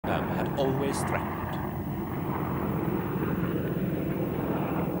Saddam had always threatened.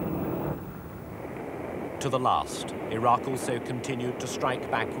 To the last, Iraq also continued to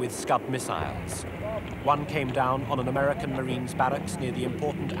strike back with Scud missiles. One came down on an American Marines barracks near the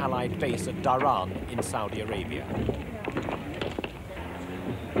important Allied base at Dhahran in Saudi Arabia.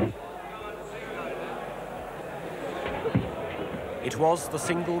 It was the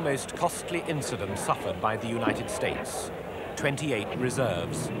single most costly incident suffered by the United States. 28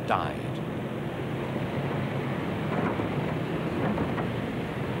 reserves died.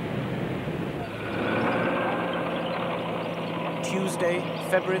 Tuesday,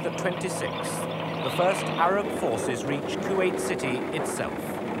 February the 26th, the first Arab forces reached Kuwait City itself.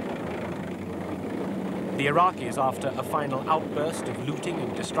 The Iraqis, after a final outburst of looting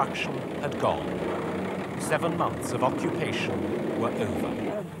and destruction, had gone. 7 months of occupation were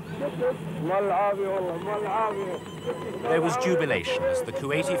over. There was jubilation as the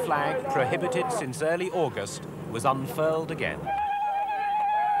Kuwaiti flag, prohibited since early August, was unfurled again.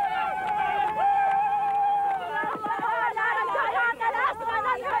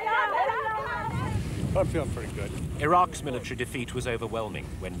 I feel pretty good. Iraq's military defeat was overwhelming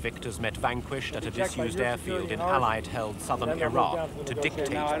when victors met vanquished at a disused airfield in Allied-held southern Iraq to dictate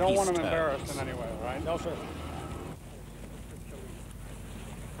peace terms. I don't want them embarrassed in any way, right? No, sir.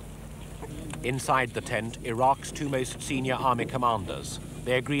 Inside the tent, Iraq's two most senior army commanders.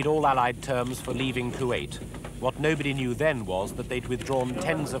 They agreed all Allied terms for leaving Kuwait. What nobody knew then was that they'd withdrawn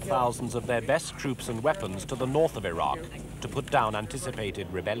tens of thousands of their best troops and weapons to the north of Iraq to put down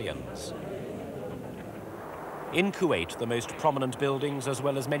anticipated rebellions. In Kuwait, the most prominent buildings as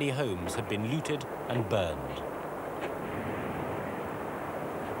well as many homes had been looted and burned.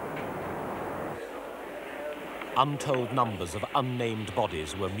 Untold numbers of unnamed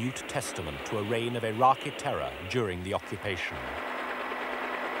bodies were mute testament to a reign of Iraqi terror during the occupation.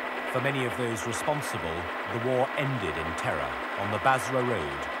 For many of those responsible, the war ended in terror on the Basra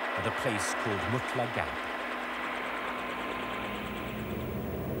Road at a place called Mutla Gap.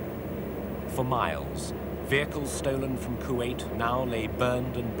 For miles, vehicles stolen from Kuwait now lay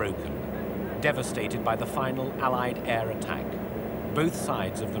burned and broken, devastated by the final Allied air attack. Both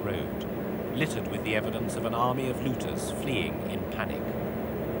sides of the road, littered with the evidence of an army of looters fleeing in panic.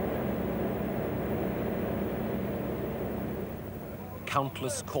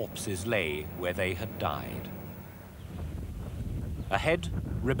 Countless corpses lay where they had died. Ahead,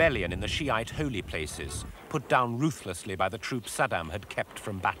 rebellion in the Shiite holy places, put down ruthlessly by the troops Saddam had kept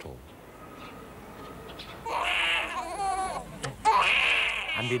from battle.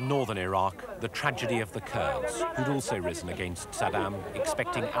 And in northern Iraq, the tragedy of the Kurds, who'd also risen against Saddam,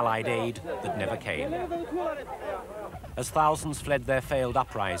 expecting Allied aid that never came. As thousands fled their failed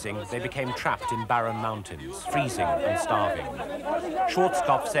uprising, they became trapped in barren mountains, freezing and starving.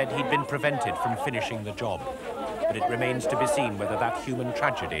 Schwarzkopf said he'd been prevented from finishing the job, but it remains to be seen whether that human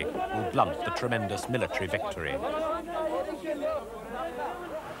tragedy will blunt the tremendous military victory.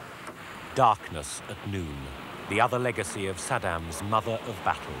 Darkness at noon. The other legacy of Saddam's mother of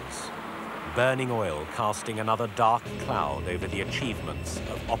battles. Burning oil casting another dark cloud over the achievements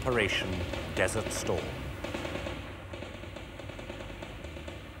of Operation Desert Storm.